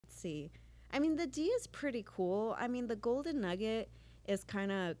see. I mean, the D is pretty cool. I mean, the golden nugget is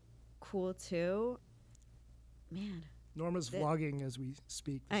kind of cool too. Man. Norma's vlogging as we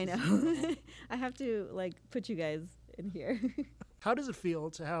speak. I know. I have to like put you guys in here. How does it feel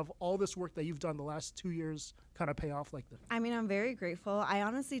to have all this work that you've done the last 2 years kind of pay off like this? I mean, I'm very grateful. I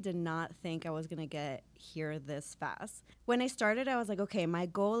honestly did not think I was going to get here this fast. When I started, I was like, okay, my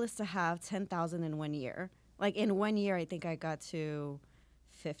goal is to have 10,000 in 1 year. Like in 1 year, I think I got to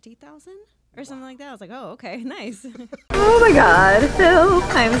 50,000 or something like that. I was like, oh, okay, nice. Oh my God, Phil,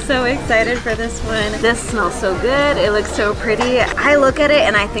 I'm so excited for this one. This smells so good. It looks so pretty. I look at it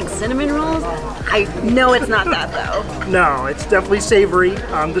and I think cinnamon rolls. I know it's not that though. No, it's definitely savory.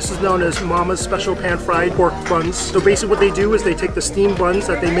 This is known as Mama's Special Pan-Fried Pork Buns. So basically what they do is they take the steamed buns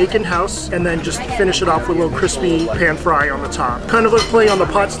that they make in-house and then just finish it off with a little crispy pan fry on the top. Kind of like playing on the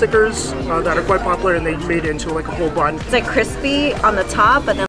pot stickers that are quite popular, and they made it into like a whole bun. It's like crispy on the top, but then